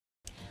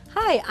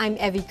Hi, I'm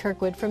Evie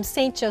Kirkwood from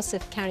St.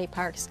 Joseph County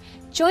Parks.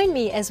 Join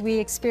me as we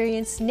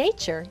experience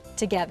nature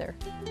together.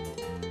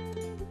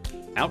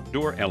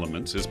 Outdoor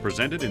Elements is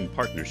presented in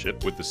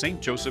partnership with the St.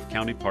 Joseph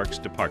County Parks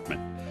Department,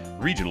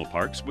 regional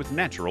parks with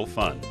natural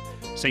fun,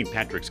 St.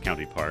 Patrick's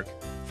County Park,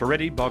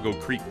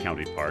 Ferretti-Bogo Creek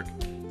County Park,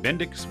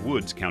 Bendix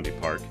Woods County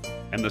Park,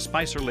 and the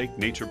Spicer Lake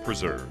Nature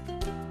Preserve.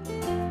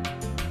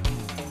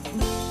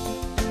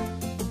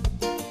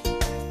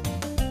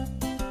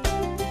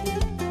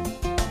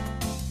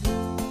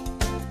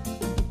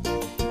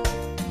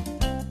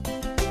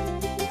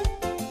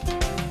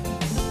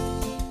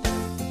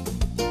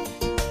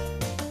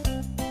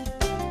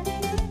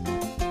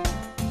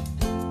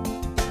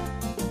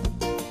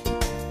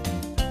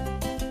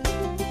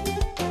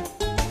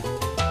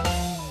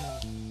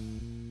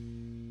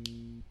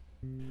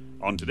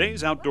 On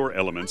today's Outdoor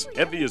Elements,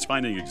 Evie is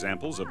finding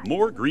examples of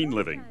more green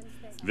living.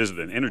 Visit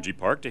an energy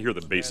park to hear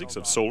the basics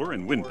of solar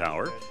and wind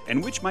power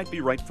and which might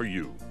be right for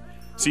you.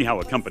 See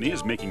how a company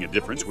is making a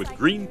difference with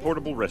green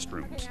portable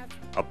restrooms.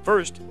 Up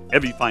first,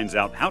 Evie finds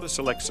out how to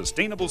select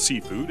sustainable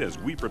seafood as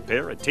we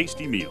prepare a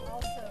tasty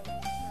meal.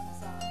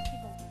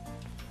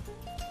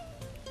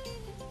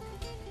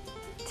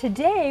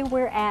 Today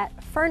we're at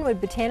Fernwood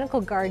Botanical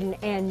Garden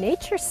and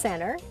Nature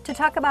Center to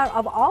talk about,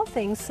 of all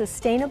things,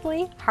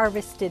 sustainably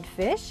harvested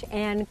fish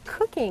and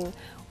cooking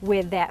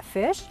with that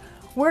fish.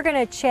 We're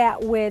going to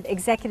chat with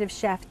Executive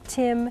Chef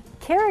Tim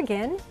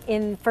Kerrigan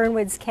in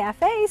Fernwood's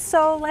Cafe,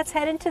 so let's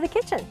head into the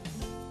kitchen.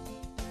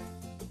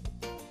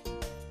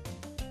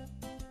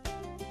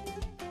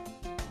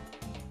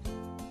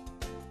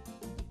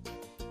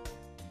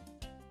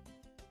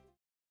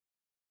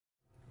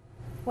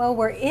 Well,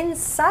 we're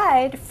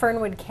inside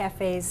Fernwood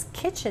Cafe's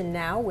kitchen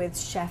now with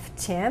Chef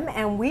Tim,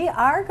 and we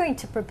are going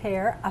to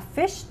prepare a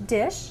fish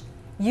dish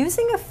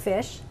using a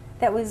fish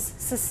that was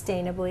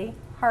sustainably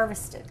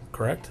harvested.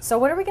 Correct. So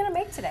what are we going to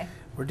make today?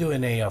 We're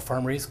doing a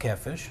farm-raised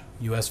catfish,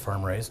 U.S.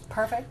 farm-raised.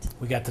 Perfect.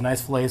 We got the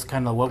nice fillets,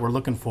 kind of what we're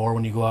looking for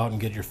when you go out and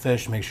get your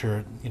fish. Make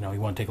sure, you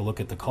want to take a look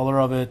at the color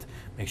of it,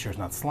 make sure it's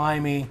not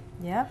slimy.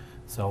 Yep.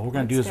 So what we're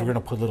going to do is we're going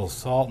to put a little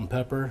salt and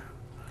pepper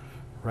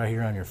right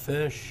here on your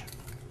fish.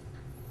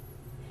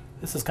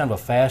 This is kind of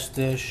a fast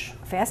dish.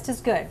 Fast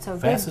is good. So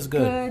fast is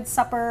good. Good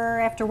supper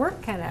after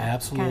work kind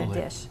of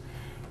dish.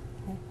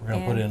 We're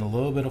going to put in a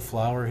little bit of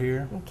flour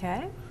here.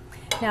 Okay.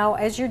 Now,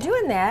 as you're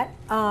doing that,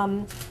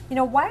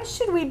 why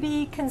should we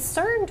be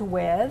concerned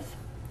with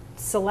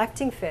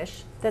selecting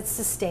fish that's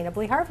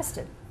sustainably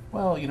harvested?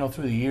 Well,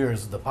 through the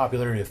years, the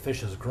popularity of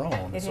fish has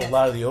grown. So a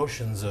lot of the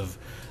oceans have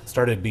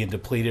started being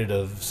depleted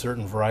of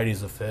certain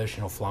varieties of fish,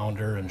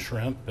 flounder and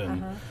shrimp,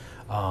 and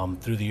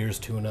through the years,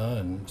 tuna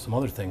and some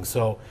other things.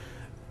 So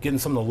getting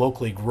some of the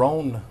locally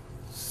grown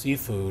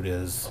seafood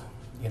is,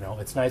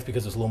 it's nice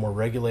because it's a little more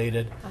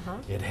regulated.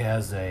 It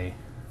has a,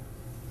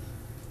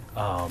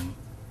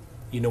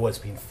 what's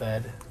being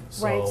fed.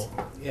 So, right.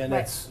 And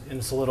it's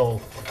a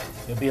little,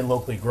 being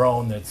locally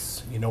grown,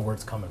 that's, where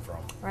it's coming from.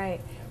 Right.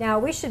 Now,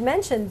 we should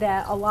mention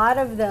that a lot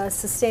of the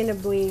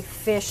sustainably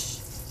fish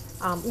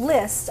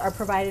lists are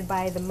provided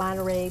by the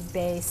Monterey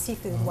Bay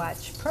Seafood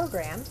Watch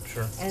program.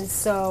 Sure. And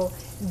so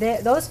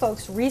those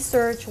folks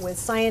research with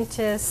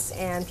scientists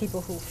and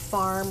people who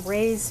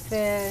raise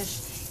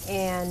fish,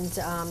 and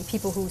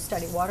people who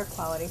study water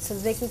quality, so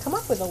that they can come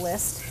up with a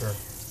list. Sure.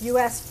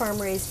 U.S.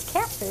 farm-raised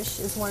catfish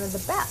is one of the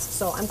best,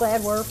 so I'm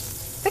glad we're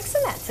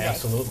fixing that today.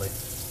 Absolutely.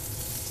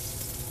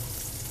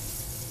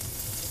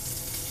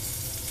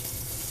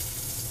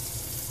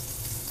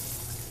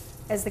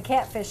 As the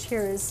catfish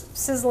here is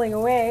sizzling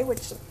away,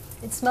 which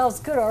it smells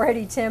good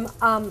already, Tim,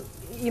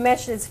 you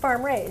mentioned it's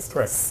farm-raised.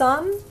 Correct.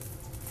 Some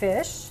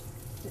fish,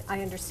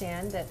 I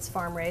understand that's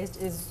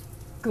farm-raised, is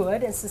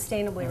good and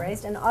sustainably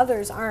raised, and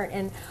others aren't.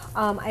 And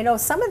I know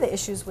some of the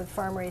issues with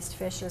farm-raised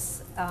fish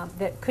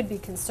that could be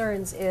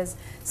concerns is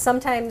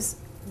sometimes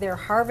they're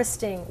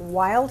harvesting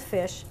wild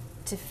fish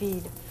to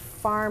feed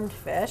farmed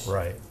fish.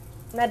 Right.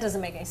 And that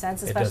doesn't make any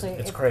sense, especially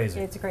it's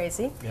crazy. It's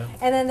crazy. Yeah.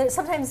 And then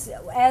sometimes,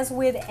 as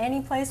with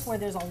any place where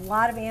there's a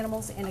lot of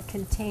animals in a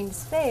contained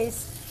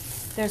space,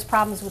 there's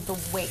problems with the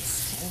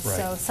waste. And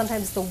so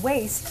sometimes the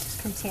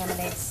waste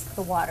contaminates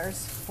the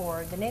waters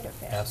for the native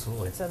fish.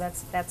 Absolutely. So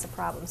that's a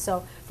problem.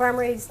 So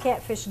farm-raised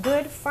catfish,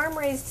 good.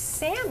 Farm-raised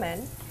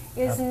salmon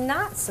is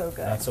not so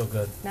good. Not so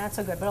good. Not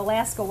so good. But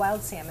Alaska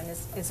wild salmon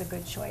is a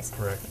good choice.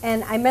 Correct.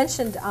 And I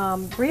mentioned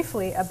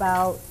briefly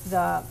about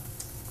the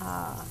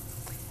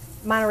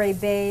Monterey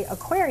Bay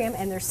Aquarium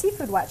and their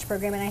Seafood Watch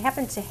program, and I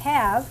happen to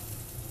have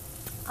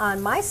on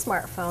my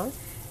smartphone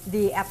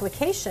the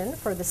application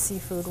for the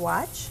Seafood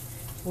Watch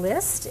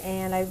list,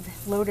 and I've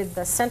loaded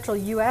the Central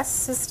US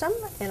system,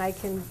 and I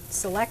can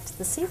select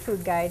the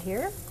seafood guide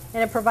here,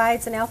 and it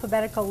provides an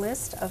alphabetical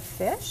list of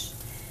fish.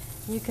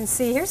 You can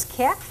see here's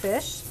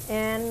catfish,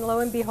 and lo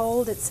and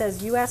behold, it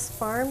says US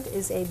farmed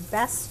is a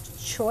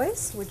best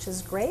choice, which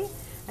is great.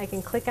 I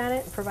can click on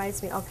it. It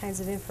provides me all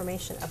kinds of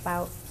information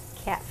about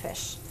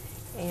catfish.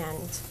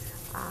 And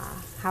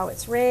how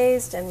it's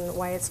raised and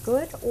why it's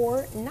good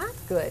or not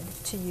good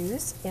to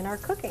use in our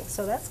cooking.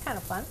 So that's kind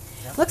of fun.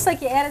 Yep. Looks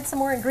like you added some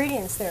more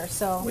ingredients there.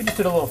 So we just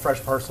did a little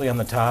fresh parsley on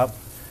the top.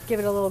 Give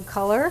it a little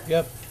color.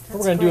 Yep. What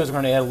we're going to do is we're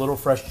going to add a little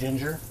fresh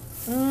ginger.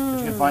 That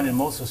you can find in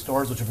most of the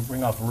stores, which will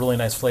bring off a really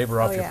nice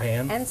flavor off your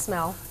pan. And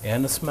smell.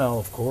 And the smell,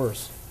 of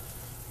course.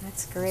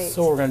 That's great.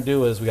 So what we're going to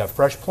do is we got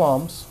fresh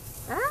plums.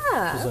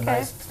 Ah, Which is a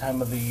nice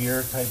time of the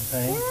year type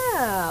thing.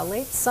 Yeah,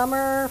 late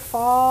summer,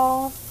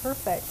 fall,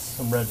 perfect.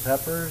 Some red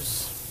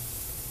peppers.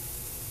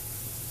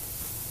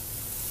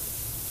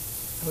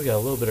 And we got a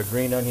little bit of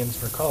green onions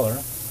for color.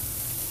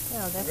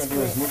 Oh, that's what we're going to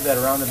do is move that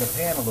around in the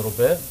pan a little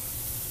bit.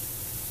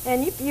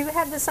 And you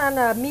have this on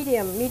a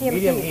medium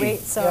heat, right?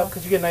 So yeah,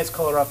 because you get a nice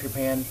color off your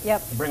pan.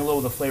 Yep. And bring a little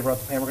of the flavor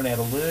off the pan. We're going to add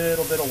a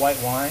little bit of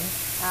white wine.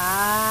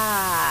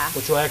 Ah.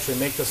 Which will actually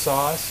make the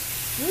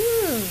sauce.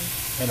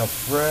 And a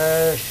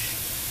fresh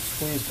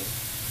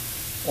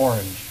squeezed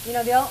orange. You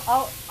know,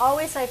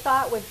 always I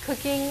thought with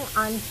cooking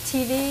on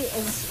TV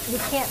is you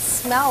can't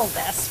smell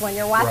this. When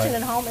you're watching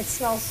at home, it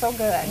smells so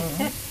good.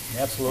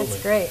 Absolutely.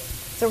 That's great.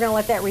 So we're going to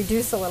let that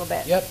reduce a little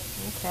bit. Yep.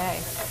 Okay.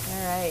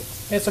 All right.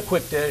 It's a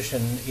quick dish,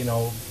 and you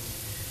know,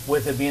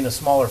 with it being a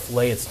smaller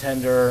fillet, it's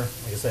tender.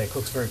 Like I say, it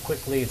cooks very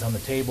quickly. It's on the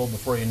table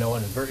before you know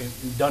it, and very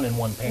done in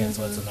one pan.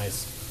 So it's a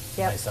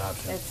nice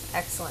option. It's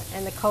excellent,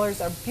 and the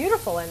colors are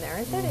beautiful in there,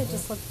 isn't it? It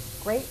just looks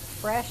great,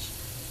 fresh,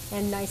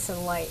 and nice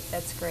and light.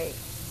 That's great.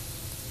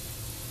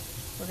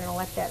 We're going to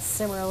let that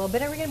simmer a little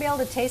bit. Are we going to be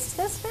able to taste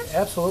this fish?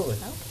 Absolutely.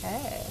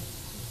 Okay.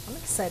 I'm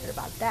excited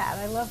about that.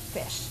 I love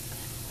fish.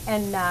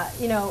 And,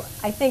 you know,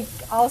 I think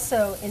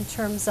also in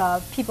terms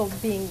of people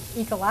being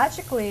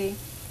ecologically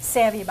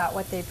savvy about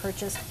what they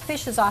purchase,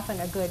 fish is often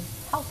a good,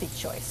 healthy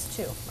choice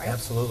too, right?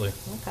 Absolutely.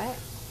 Okay.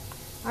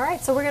 All right,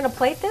 so we're going to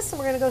plate this and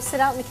we're going to go sit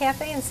out in the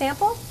cafe and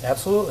sample?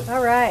 Absolutely.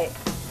 All right.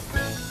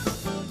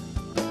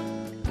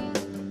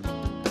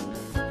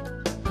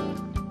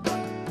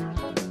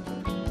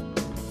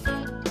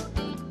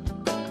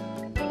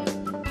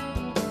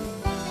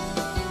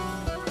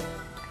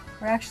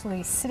 We're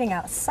actually sitting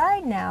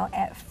outside now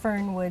at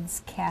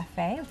Fernwood's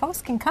Cafe. And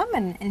folks can come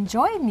and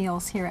enjoy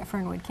meals here at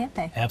Fernwood, can't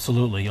they?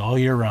 Absolutely, all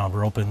year round.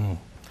 We're open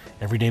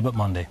every day but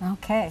Monday.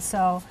 Okay,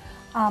 so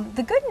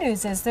the good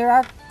news is there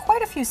are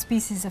quite a few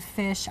species of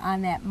fish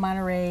on that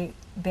Monterey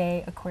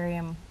Bay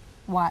Aquarium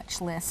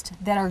watch list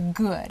that are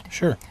good.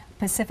 Sure.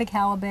 Pacific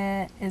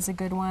halibut is a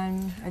good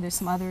one. Are there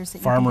some others?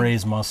 That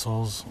Farm-raised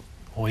mussels,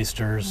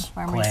 oysters,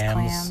 farm-raised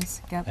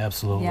clams. Yep.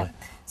 Absolutely. Yep.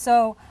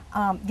 So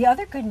the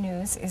other good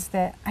news is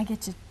that I get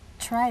to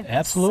try this.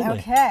 Absolutely.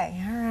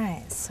 Okay, all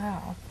right. So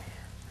I'm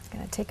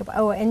going to take a bite.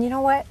 Oh, and you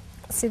know what?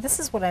 See, this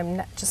is what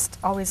I'm just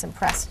always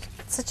impressed.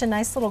 It's such a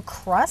nice little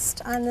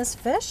crust on this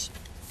fish.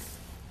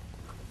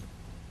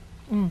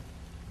 And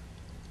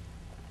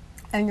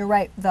you're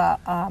right, the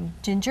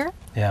ginger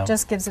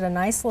just gives it a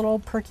nice little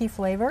perky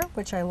flavor,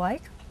 which I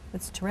like.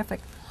 It's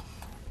terrific.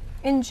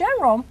 In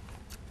general,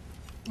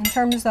 in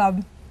terms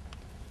of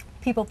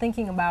people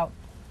thinking about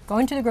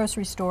going to the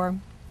grocery store,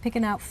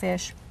 picking out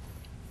fish,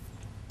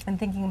 and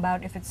thinking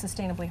about if it's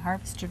sustainably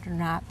harvested or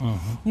not.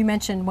 You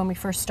mentioned when we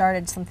first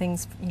started some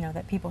things, you know,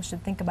 that people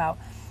should think about.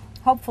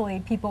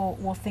 Hopefully people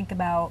will think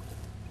about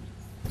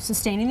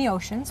sustaining the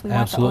oceans. We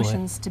want the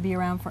oceans to be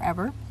around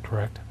forever.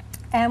 Correct.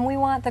 And we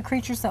want the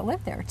creatures that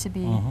live there to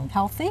be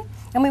healthy,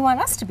 and we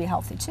want us to be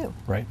healthy too.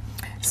 Right.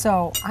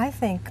 So I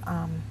think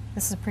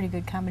this is a pretty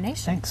good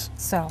combination. Thanks.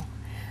 So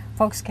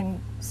folks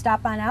can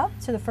stop on out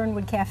to the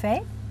Fernwood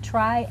Cafe,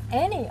 try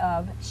any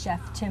of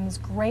Chef Tim's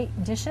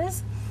great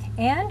dishes,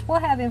 and we'll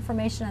have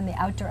information on the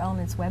Outdoor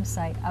Elements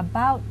website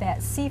about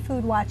that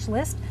seafood watch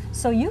list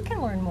so you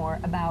can learn more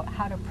about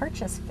how to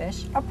purchase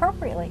fish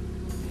appropriately.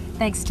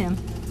 Thanks, Tim.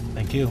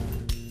 Thank you.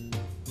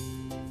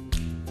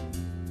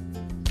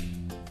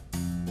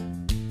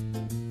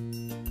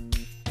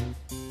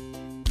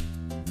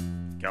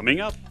 Coming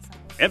up,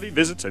 Evie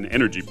visits an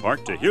energy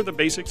park to hear the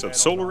basics of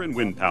solar and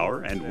wind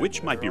power and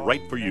which might be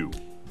right for you.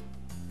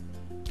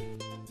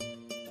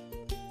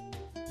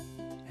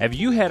 Have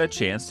you had a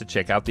chance to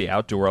check out the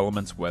Outdoor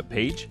Elements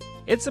webpage?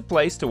 It's a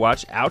place to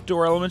watch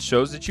Outdoor Elements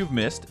shows that you've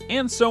missed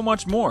and so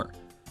much more.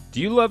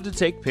 Do you love to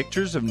take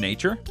pictures of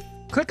nature?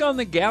 Click on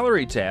the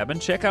Gallery tab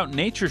and check out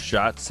nature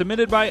shots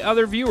submitted by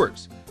other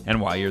viewers. And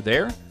while you're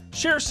there,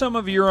 share some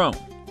of your own.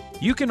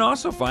 You can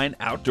also find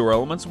Outdoor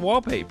Elements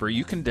wallpaper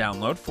you can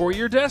download for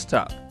your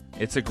desktop.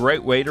 It's a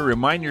great way to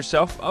remind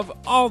yourself of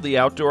all the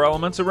outdoor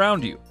elements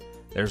around you.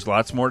 There's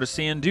lots more to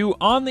see and do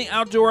on the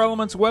Outdoor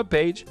Elements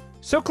webpage,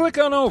 so click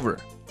on over.